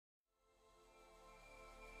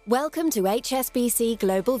Welcome to HSBC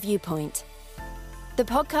Global Viewpoint, the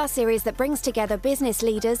podcast series that brings together business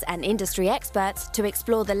leaders and industry experts to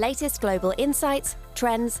explore the latest global insights,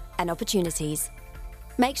 trends, and opportunities.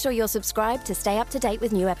 Make sure you're subscribed to stay up to date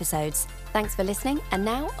with new episodes. Thanks for listening, and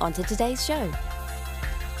now on to today's show.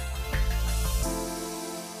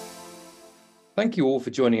 Thank you all for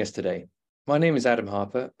joining us today. My name is Adam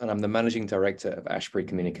Harper, and I'm the Managing Director of Ashbury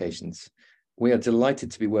Communications. We are delighted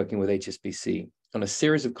to be working with HSBC on a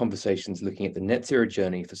series of conversations looking at the net zero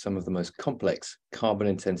journey for some of the most complex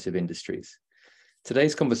carbon-intensive industries.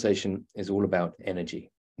 Today's conversation is all about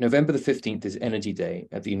energy. November the 15th is Energy Day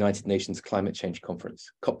at the United Nations Climate Change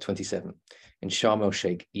Conference, COP27, in Sharm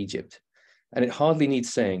el-Sheikh, Egypt. And it hardly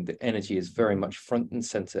needs saying that energy is very much front and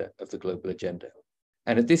center of the global agenda.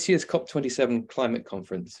 And at this year's COP27 Climate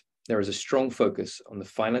Conference, there is a strong focus on the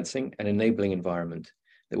financing and enabling environment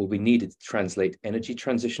that will be needed to translate energy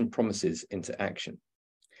transition promises into action.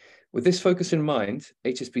 With this focus in mind,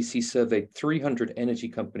 HSBC surveyed 300 energy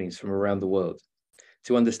companies from around the world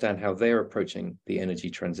to understand how they are approaching the energy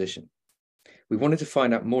transition. We wanted to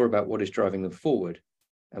find out more about what is driving them forward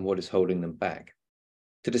and what is holding them back.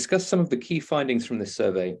 To discuss some of the key findings from this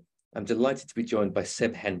survey, I'm delighted to be joined by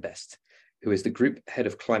Seb Henbest, who is the Group Head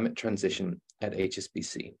of Climate Transition at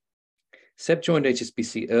HSBC. Seb joined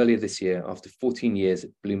HSBC earlier this year after 14 years at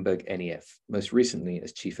Bloomberg NEF, most recently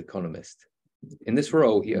as Chief Economist. In this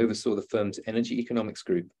role, he oversaw the firm's Energy Economics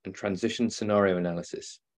Group and Transition Scenario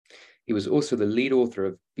Analysis. He was also the lead author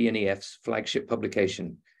of BNEF's flagship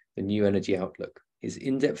publication, The New Energy Outlook. His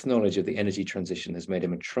in-depth knowledge of the energy transition has made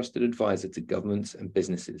him a trusted advisor to governments and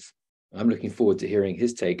businesses. I'm looking forward to hearing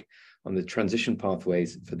his take on the transition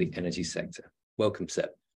pathways for the energy sector. Welcome, Seb.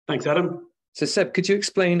 Thanks, Adam. So Seb, could you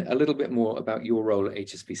explain a little bit more about your role at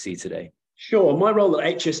HSBC today? Sure. My role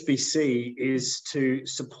at HSBC is to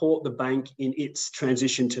support the bank in its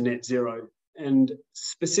transition to net zero. And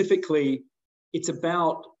specifically, it's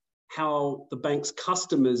about how the bank's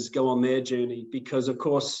customers go on their journey. Because, of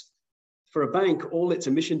course, for a bank, all its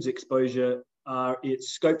emissions exposure are its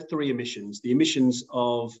scope 3 emissions, the emissions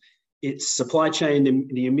of its supply chain,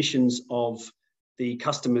 the emissions of the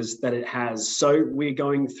customers that it has. So we're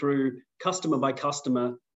going through customer by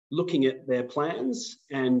customer, looking at their plans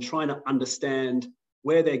and trying to understand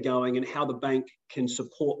where they're going and how the bank can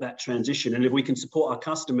support that transition. And if we can support our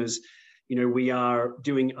customers, we are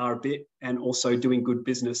doing our bit and also doing good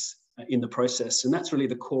business in the process. And that's really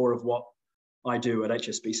the core of what I do at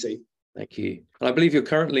HSBC. Thank you. And I believe you're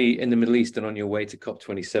currently in the Middle East and on your way to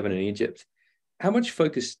COP27 in Egypt. How much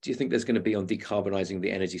focus do you think there's going to be on decarbonising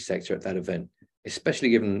the energy sector at that event, especially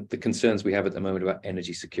given the concerns we have at the moment about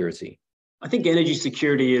energy security? I think energy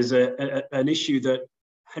security is an issue that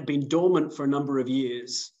had been dormant for a number of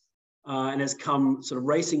years and has come sort of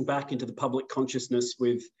racing back into the public consciousness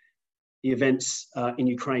with the events in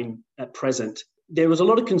Ukraine at present. There was a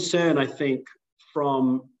lot of concern, I think,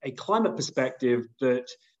 from a climate perspective that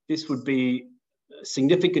this would be a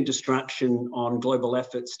significant distraction on global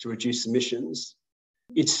efforts to reduce emissions.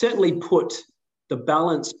 It certainly put the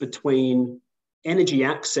balance between energy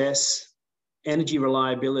access, energy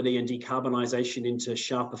reliability, and decarbonisation into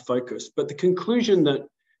sharper focus. But the conclusion that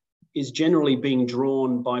is generally being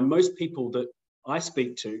drawn by most people that I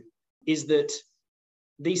speak to is that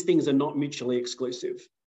these things are not mutually exclusive,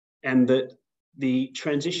 and that the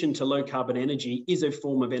transition to low carbon energy is a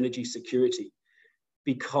form of energy security,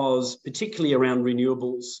 because particularly around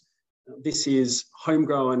renewables, this is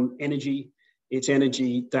homegrown energy. It's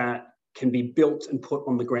energy that can be built and put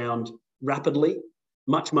on the ground rapidly,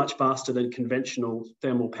 much, much faster than conventional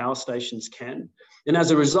thermal power stations can. And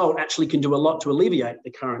as a result, actually can do a lot to alleviate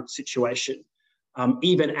the current situation,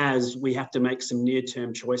 even as we have to make some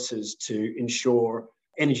near-term choices to ensure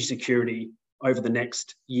energy security over the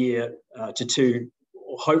next year to two,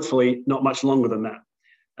 or hopefully not much longer than that.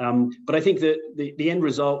 But I think that the end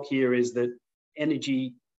result here is that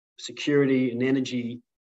energy security and energy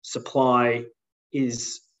supply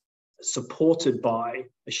is supported by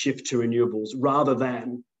a shift to renewables rather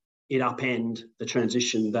than it upend the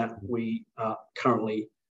transition that we are currently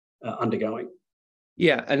undergoing.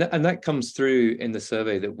 Yeah, and that comes through in the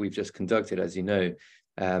survey that we've just conducted, as you know.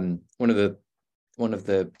 One of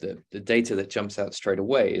the data that jumps out straight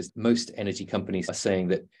away is most energy companies are saying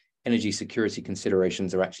that energy security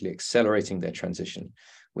considerations are actually accelerating their transition.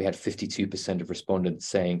 We had 52% of respondents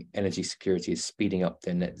saying energy security is speeding up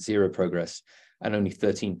their net zero progress, and only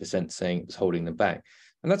 13% saying it was holding them back.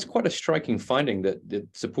 And that's quite a striking finding that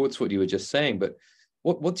supports what you were just saying. But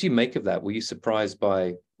What do you make of that? Were you surprised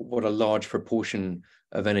by what a large proportion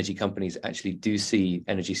of energy companies actually do see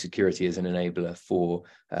energy security as an enabler for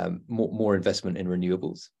more investment in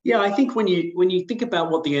renewables? Yeah, I think when you think about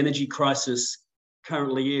what the energy crisis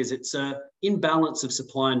currently is, it's an imbalance of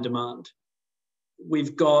supply and demand.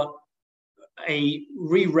 We've got a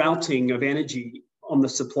rerouting of energy on the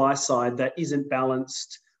supply side that isn't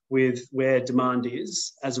balanced with where demand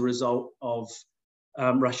is as a result of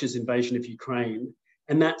Russia's invasion of Ukraine.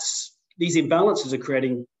 And these imbalances are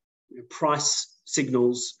creating price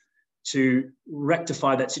signals to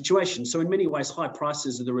rectify that situation. So in many ways, high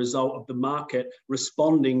prices are the result of the market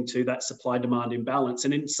responding to that supply-demand imbalance.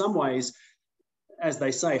 And in some ways, as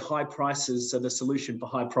they say, high prices are the solution for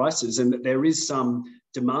high prices, and that there is some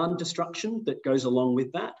demand destruction that goes along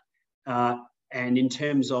with that. And in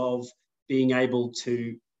terms of being able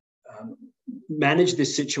to manage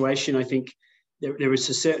this situation, I think there is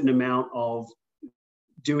a certain amount of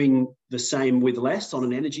doing the same with less on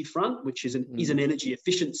an energy front, which is an energy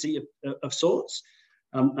efficiency of sorts.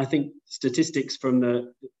 I think statistics from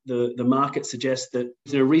the market suggest that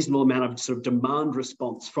there's a reasonable amount of sort of demand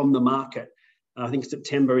response from the market. I think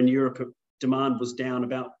September in Europe, demand was down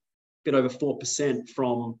about a bit over 4%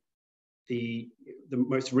 from the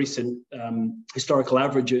most recent historical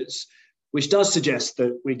averages, which does suggest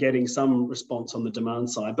that we're getting some response on the demand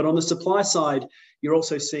side. But on the supply side, you're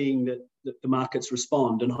also seeing that the markets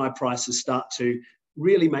respond and high prices start to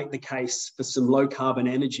really make the case for some low carbon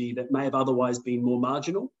energy that may have otherwise been more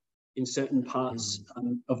marginal in certain parts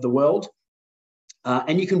of the world.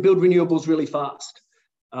 And you can build renewables really fast.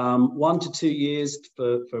 1 to 2 years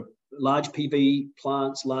for large PV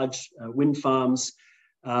plants, large wind farms.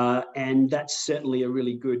 And that's certainly a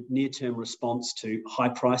really good near-term response to high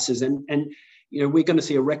prices. And you know, we're going to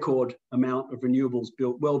see a record amount of renewables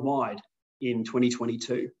built worldwide in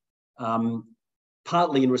 2022,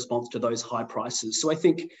 partly in response to those high prices. So I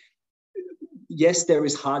think, yes, there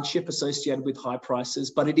is hardship associated with high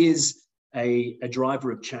prices, but it is a driver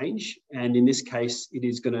of change. And in this case, it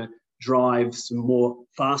is going to drive some more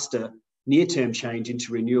faster near-term change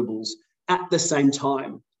into renewables at the same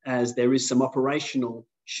time as there is some operational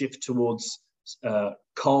shift towards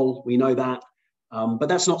coal. We know that, but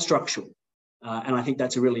that's not structural. And I think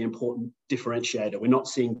that's a really important differentiator. We're not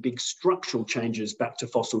seeing big structural changes back to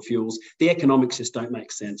fossil fuels. The economics just don't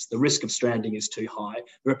make sense. The risk of stranding is too high.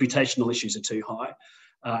 The reputational issues are too high.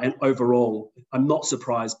 And overall, I'm not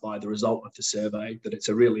surprised by the result of the survey, that it's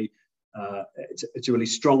a really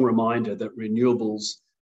strong reminder that renewables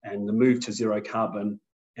and the move to zero carbon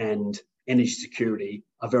and energy security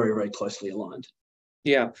are very, very closely aligned.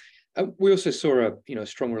 Yeah. We also saw a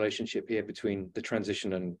strong relationship here between the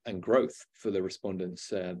transition and growth for the respondents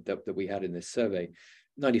that we had in this survey.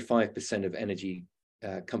 95% of energy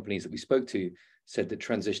companies that we spoke to said that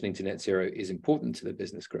transitioning to net zero is important to their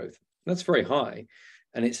business growth. That's very high.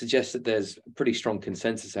 And it suggests that there's a pretty strong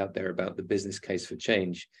consensus out there about the business case for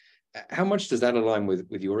change. How much does that align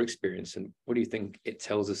with your experience? And what do you think it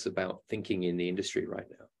tells us about thinking in the industry right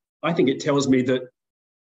now? I think it tells me that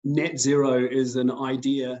net zero is an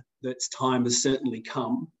idea that's time has certainly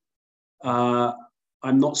come.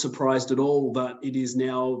 I'm not surprised at all that it is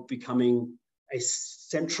now becoming a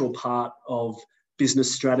central part of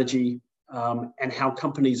business strategy and how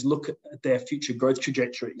companies look at their future growth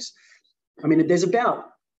trajectories. I mean, there's about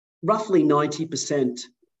roughly 90%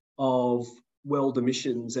 of world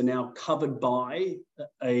emissions are now covered by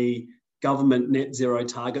a government net zero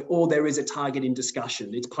target, or there is a target in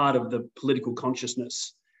discussion. It's part of the political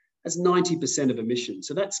consciousness. That's 90% of emissions.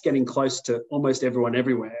 So that's getting close to almost everyone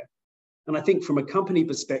everywhere. And I think from a company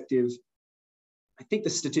perspective, I think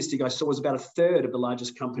the statistic I saw was about a third of the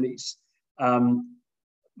largest companies,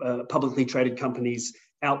 publicly traded companies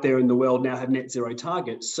out there in the world now have net zero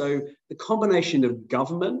targets. So the combination of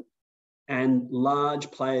government and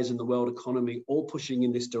large players in the world economy all pushing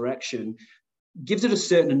in this direction gives it a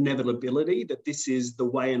certain inevitability that this is the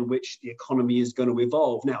way in which the economy is going to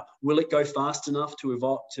evolve. Now, will it go fast enough to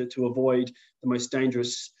avoid the most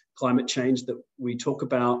dangerous climate change that we talk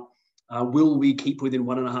about? Will we keep within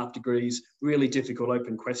 1.5 degrees? Really difficult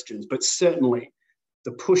open questions, but certainly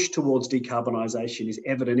the push towards decarbonisation is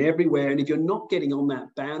evident everywhere. And if you're not getting on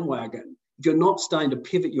that bandwagon, if you're not starting to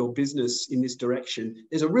pivot your business in this direction,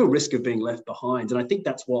 there's a real risk of being left behind. And I think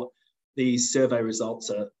that's what these survey results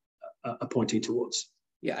are pointing towards.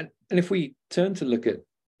 Yeah, and if we turn to look at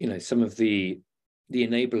some of the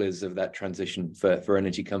enablers of that transition for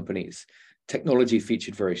energy companies, technology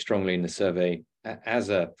featured very strongly in the survey as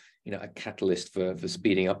a catalyst for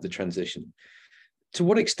speeding up the transition. To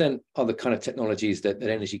what extent are the kind of technologies that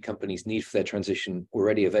energy companies need for their transition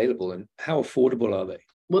already available, and how affordable are they?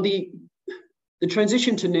 Well, the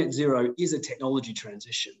transition to net zero is a technology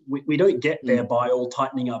transition. We don't get there by all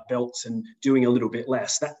tightening our belts and doing a little bit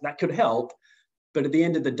less. That could help, but at the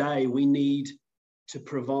end of the day, we need to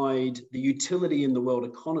provide the utility in the world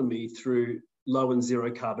economy through low and zero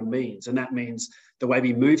carbon means. And that means the way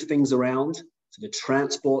we move things around to the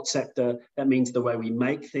transport sector. That means the way we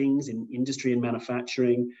make things in industry and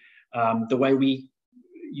manufacturing, the way we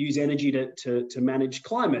use energy to manage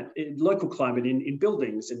climate, local climate in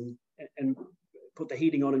buildings and put the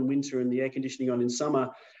heating on in winter and the air conditioning on in summer.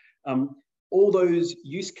 All those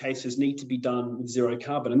use cases need to be done with zero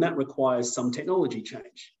carbon, and that requires some technology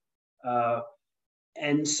change.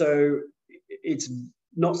 And so it's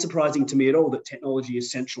not surprising to me at all that technology is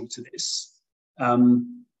central to this.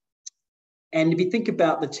 And if you think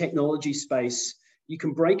about the technology space, you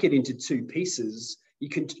can break it into two pieces. You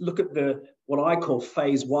can look at what I call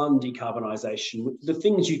phase one decarbonisation, the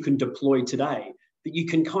things you can deploy today that you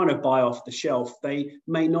can kind of buy off the shelf. They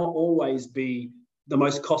may not always be the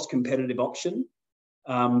most cost competitive option,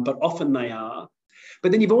 but often they are.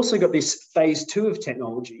 But then you've also got this phase two of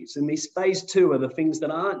technologies, and these phase two are the things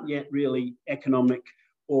that aren't yet really economic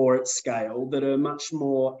or at scale, that are much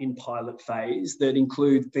more in pilot phase, that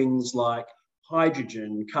include things like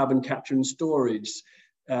hydrogen, carbon capture and storage,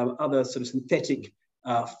 other sort of synthetic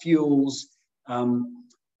fuels.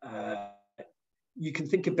 You can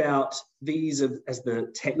think about these as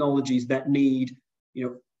the technologies that need,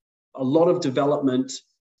 a lot of development,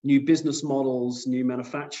 new business models, new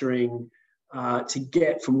manufacturing, to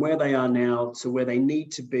get from where they are now to where they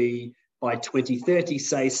need to be by 2030,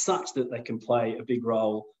 say, such that they can play a big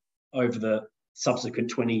role over the subsequent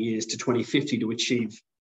 20 years to 2050 to achieve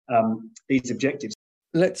these objectives.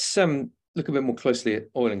 Let's look a bit more closely at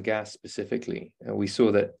oil and gas specifically. We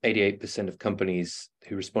saw that 88% of companies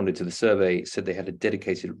who responded to the survey said they had a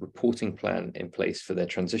dedicated reporting plan in place for their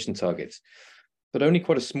transition targets, but only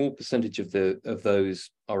quite a small percentage of those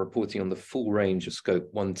are reporting on the full range of scope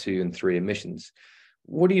 1, 2, and 3 emissions.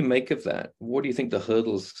 What do you make of that? What do you think the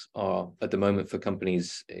hurdles are at the moment for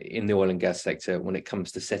companies in the oil and gas sector when it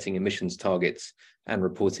comes to setting emissions targets and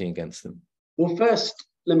reporting against them? Well, first,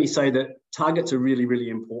 let me say that targets are really, really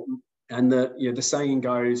important. And the saying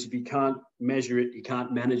goes, if you can't measure it, you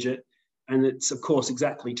can't manage it. And it's, of course,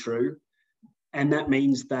 exactly true. And that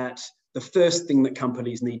means that the first thing that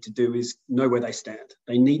companies need to do is know where they stand.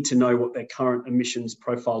 They need to know what their current emissions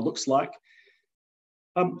profile looks like.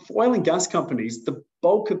 For oil and gas companies, the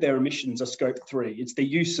bulk of their emissions are scope 3. It's the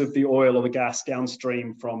use of the oil or the gas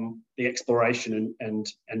downstream from the exploration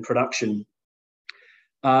and production.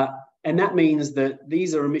 And that means that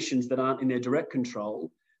these are emissions that aren't in their direct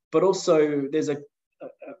control, but also there's a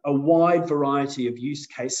wide variety of use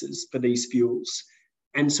cases for these fuels.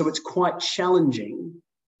 And so it's quite challenging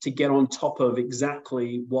to get on top of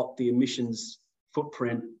exactly what the emissions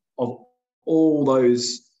footprint of all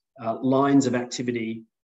those lines of activity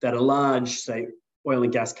that a large, say, oil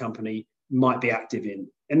and gas company might be active in.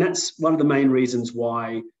 And that's one of the main reasons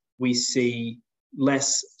why we see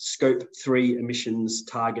less scope 3 emissions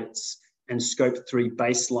targets and scope 3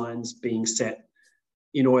 baselines being set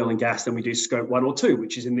in oil and gas than we do scope 1 or 2,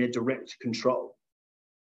 which is in their direct control.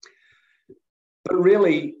 But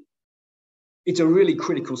really, it's a really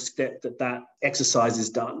critical step that exercise is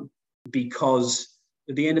done, because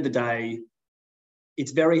at the end of the day,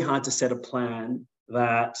 it's very hard to set a plan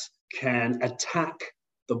that can attack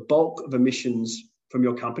the bulk of emissions from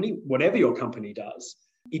your company, whatever your company does,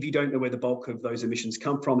 if you don't know where the bulk of those emissions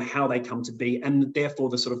come from, how they come to be, and therefore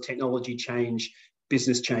the sort of technology change,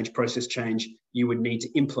 business change, process change you would need to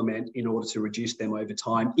implement in order to reduce them over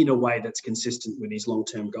time in a way that's consistent with these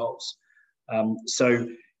long-term goals. So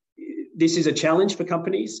this is a challenge for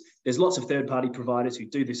companies. There's lots of third-party providers who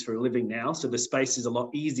do this for a living now, so the space is a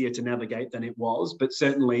lot easier to navigate than it was. But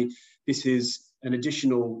certainly, this is an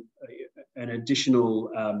additional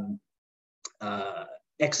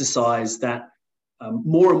exercise that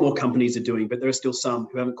more and more companies are doing, but there are still some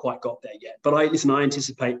who haven't quite got there yet. But I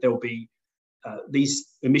anticipate there will be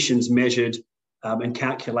these emissions measured and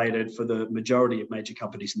calculated for the majority of major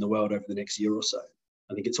companies in the world over the next year or so.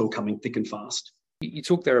 I think it's all coming thick and fast. You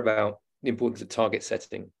talked there about the importance of target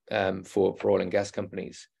setting for oil and gas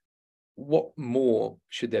companies. What more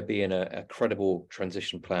should there be in a credible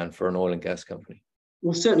transition plan for an oil and gas company?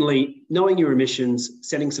 Well, certainly knowing your emissions,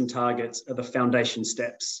 setting some targets are the foundation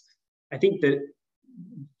steps. I think that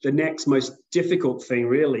the next most difficult thing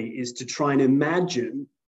really is to try and imagine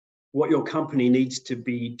what your company needs to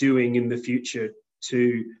be doing in the future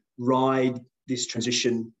to ride this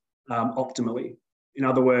transition optimally. In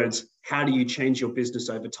other words, how do you change your business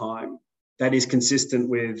over time that is consistent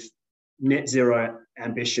with net zero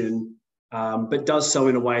ambition, but does so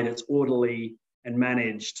in a way that's orderly and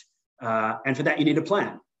managed? And for that, you need a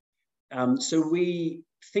plan. So we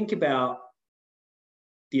think about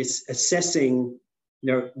this assessing,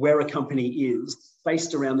 where a company is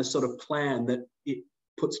based around the sort of plan that it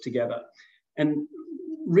puts together. And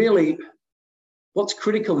really, what's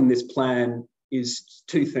critical in this plan is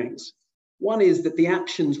two things. One is that the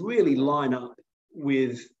actions really line up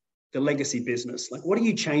with the legacy business. Like, what are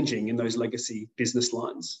you changing in those legacy business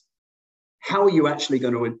lines? How are you actually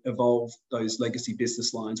going to evolve those legacy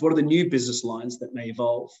business lines? What are the new business lines that may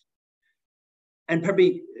evolve? And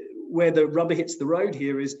probably where the rubber hits the road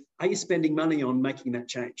here is, are you spending money on making that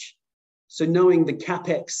change? So knowing the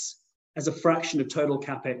CapEx as a fraction of total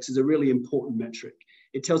CapEx is a really important metric.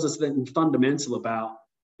 It tells us something fundamental about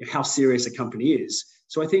how serious a company is.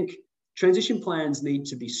 So I think transition plans need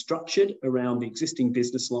to be structured around the existing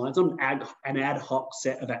business lines, on an ad hoc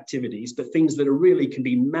set of activities, but things that are really can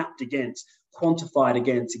be mapped against, quantified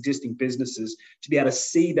against existing businesses to be able to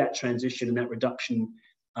see that transition and that reduction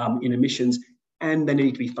in emissions, and they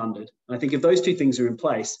need to be funded. And I think if those two things are in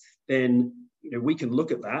place, then we can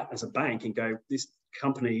look at that as a bank and go, this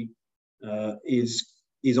company is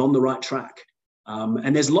on the right track.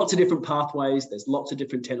 And there's lots of different pathways, there's lots of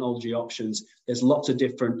different technology options, there's lots of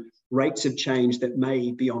different rates of change that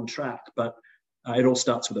may be on track, but it all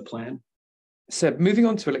starts with a plan. Seb, moving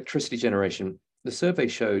on to electricity generation, the survey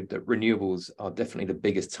showed that renewables are definitely the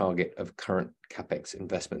biggest target of current CapEx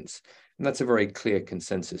investments. And that's a very clear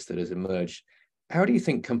consensus that has emerged. How do you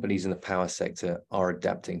think companies in the power sector are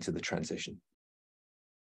adapting to the transition?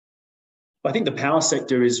 I think the power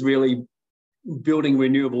sector is really building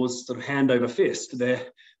renewables sort of hand over fist.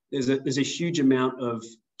 There's a huge amount of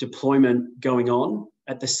deployment going on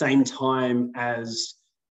at the same time as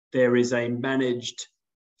there is a managed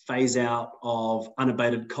phase out of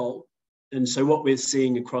unabated coal. And so what we're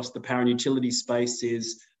seeing across the power and utility space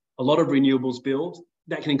is a lot of renewables build.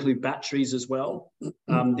 That can include batteries as well.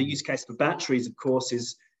 The use case for batteries, of course,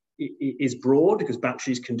 is broad, because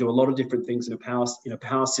batteries can do a lot of different things in a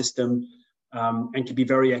power system, and can be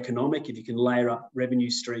very economic if you can layer up revenue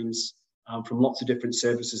streams from lots of different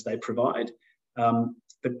services they provide.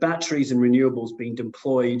 But batteries and renewables being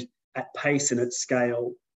deployed at pace and at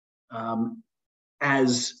scale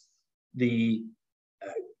as the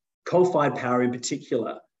coal-fired power in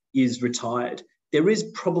particular is retired. There is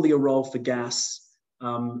probably a role for gas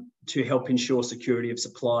to help ensure security of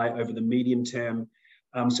supply over the medium term.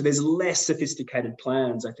 So there's less sophisticated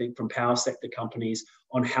plans, I think, from power sector companies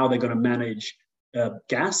on how they're going to manage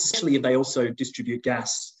gas, especially if they also distribute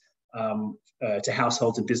gas to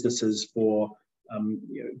households and businesses for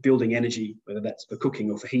building energy, whether that's for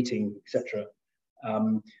cooking or for heating, etc.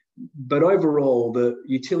 But overall, the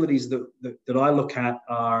utilities that I look at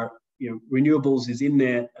are, renewables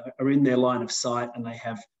are in their line of sight, and they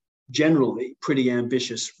have generally pretty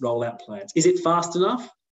ambitious rollout plans. Is it fast enough?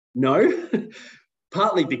 No.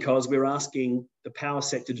 Partly because we're asking the power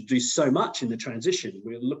sector to do so much in the transition.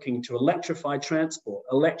 We're looking to electrify transport,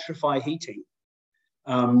 electrify heating.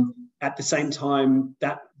 At the same time,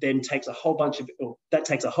 that then takes a whole bunch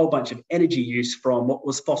of energy use from what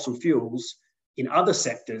was fossil fuels in other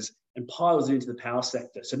sectors and piles it into the power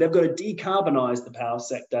sector. So they've got to decarbonize the power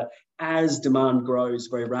sector as demand grows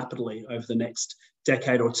very rapidly over the next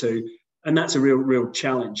decade or two. And that's a real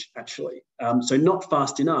challenge, actually. So not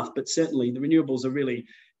fast enough, but certainly the renewables are really,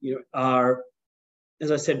 are,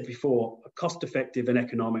 as I said before, cost-effective and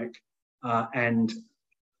economic, and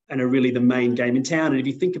are really the main game in town. And if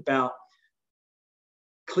you think about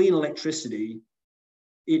clean electricity,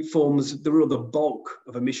 it forms the bulk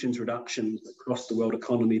of emissions reductions across the world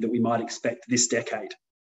economy that we might expect this decade.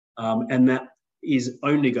 And that is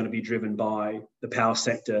only going to be driven by the power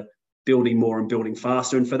sector building more and building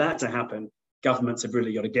faster. And for that to happen, governments have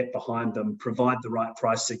really got to get behind them, provide the right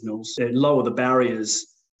price signals, lower the barriers,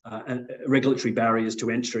 regulatory barriers to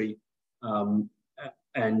entry. And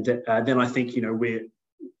then I think,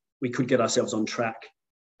 we could get ourselves on track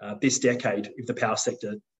this decade if the power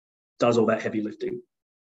sector does all that heavy lifting.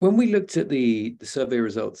 When we looked at the survey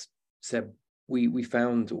results, Seb, we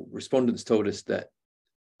found, or respondents told us, that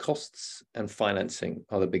costs and financing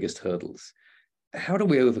are the biggest hurdles. How do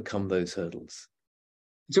we overcome those hurdles?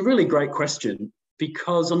 It's a really great question,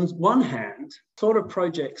 because on one hand, sort of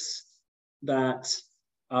projects that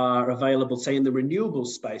are available, say in the renewables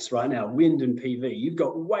space right now, wind and PV, you've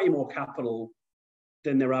got way more capital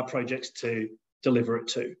than there are projects to deliver it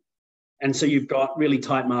to. And so you've got really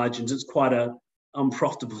tight margins. It's quite an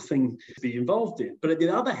unprofitable thing to be involved in. But on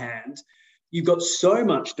the other hand, you've got so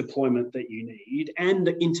much deployment that you need and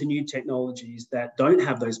into new technologies that don't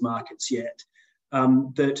have those markets yet,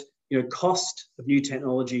 that cost of new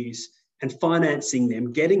technologies and financing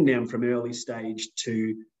them, getting them from early stage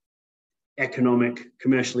to economic,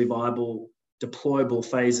 commercially viable, deployable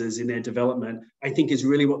phases in their development, I think is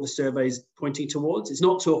really what the survey is pointing towards. It's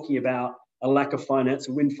not talking about a lack of finance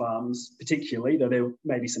for wind farms, particularly, though there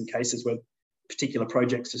may be some cases where particular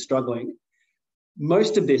projects are struggling.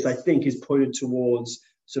 Most of this, I think, is pointed towards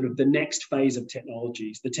sort of the next phase of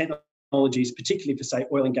technologies, the technologies, particularly for, say,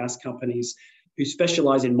 oil and gas companies who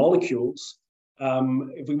specialize in molecules.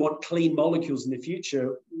 If we want clean molecules in the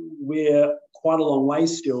future, we're quite a long way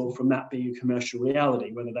still from that being a commercial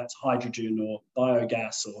reality, whether that's hydrogen or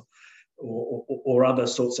biogas or other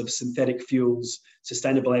sorts of synthetic fuels,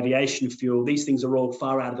 sustainable aviation fuel. These things are all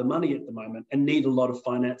far out of the money at the moment and need a lot of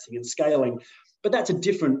financing and scaling. But that's a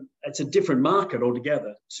different market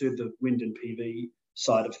altogether to the wind and PV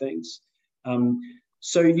side of things.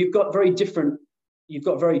 So you've got very different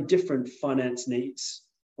finance needs.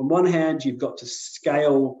 On one hand, you've got to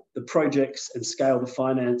scale the projects and scale the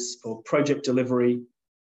finance for project delivery.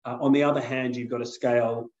 On the other hand, you've got to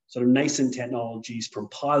scale sort of nascent technologies from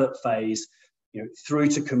pilot phase, through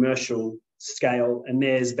to commercial scale. And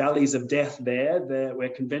there's valleys of death there where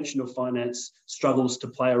conventional finance struggles to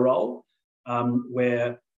play a role,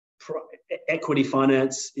 where equity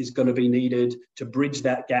finance is going to be needed to bridge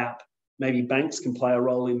that gap. Maybe banks can play a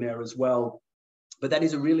role in there as well. But that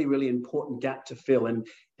is a really, really important gap to fill.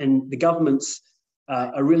 And the governments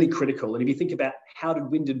are really critical. And if you think about how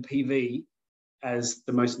did wind and PV, as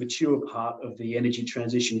the most mature part of the energy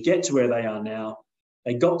transition, get to where they are now,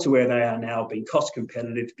 they got to where they are now being cost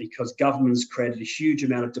competitive because governments created a huge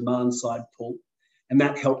amount of demand side pull. And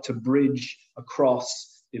that helped to bridge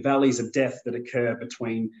across the valleys of death that occur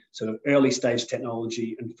between sort of early stage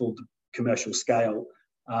technology and full commercial scale.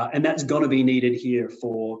 And that's got to be needed here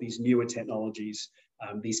for these newer technologies,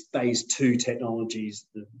 these phase 2 technologies,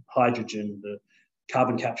 the hydrogen, the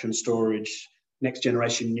carbon capture and storage, next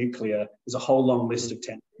generation nuclear. There's a whole long list of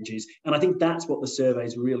technologies. And I think that's what the survey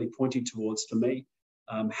is really pointing towards for me.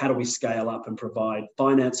 How do we scale up and provide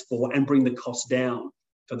finance for and bring the cost down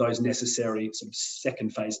for those necessary sort of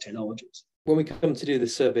second phase technologies? When we come to do the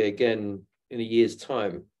survey again in a year's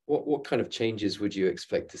time, what kind of changes would you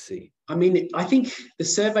expect to see? I mean, I think the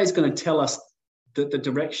survey is going to tell us that the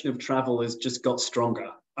direction of travel has just got stronger.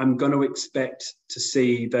 I'm going to expect to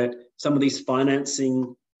see that some of these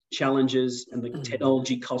financing challenges and the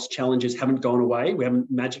technology cost challenges haven't gone away. We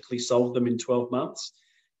haven't magically solved them in 12 months,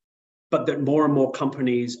 but that more and more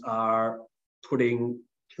companies are putting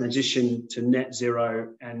transition to net zero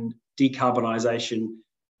and decarbonisation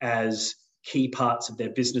as key parts of their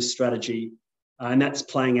business strategy. And that's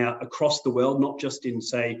playing out across the world, not just in,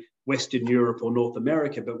 say, Western Europe or North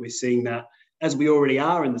America, but we're seeing that, as we already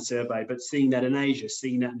are in the survey, but seeing that in Asia,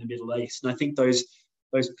 seeing that in the Middle East. And I think those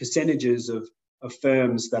percentages of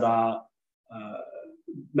firms that are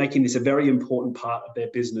making this a very important part of their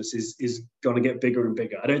business is going to get bigger and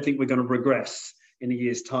bigger. I don't think we're going to regress in a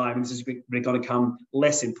year's time. This is going to become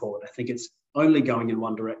less important. I think it's only going in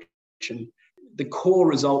one direction. The core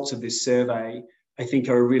results of this survey, I think,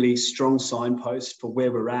 are a really strong signpost for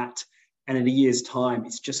where we're at. And in a year's time,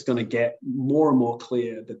 it's just going to get more and more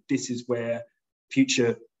clear that this is where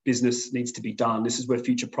future business needs to be done. This is where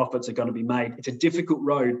future profits are going to be made. It's a difficult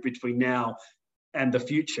road between now and the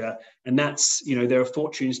future. And that's, there are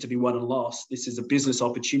fortunes to be won and lost. This is a business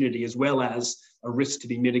opportunity as well as a risk to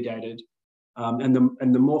be mitigated. And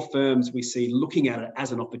the more firms we see looking at it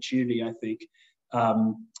as an opportunity, I think,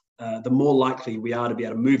 the more likely we are to be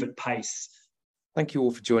able to move at pace. Thank you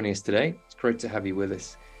all for joining us today. It's great to have you with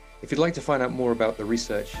us. If you'd like to find out more about the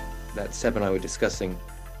research that Seb and I were discussing,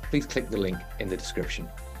 please click the link in the description.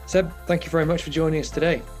 Seb, thank you very much for joining us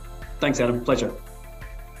today. Thanks, Adam. Pleasure.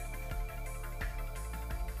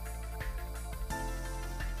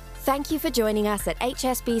 Thank you for joining us at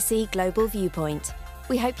HSBC Global Viewpoint.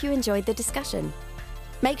 We hope you enjoyed the discussion.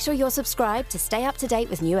 Make sure you're subscribed to stay up to date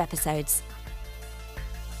with new episodes.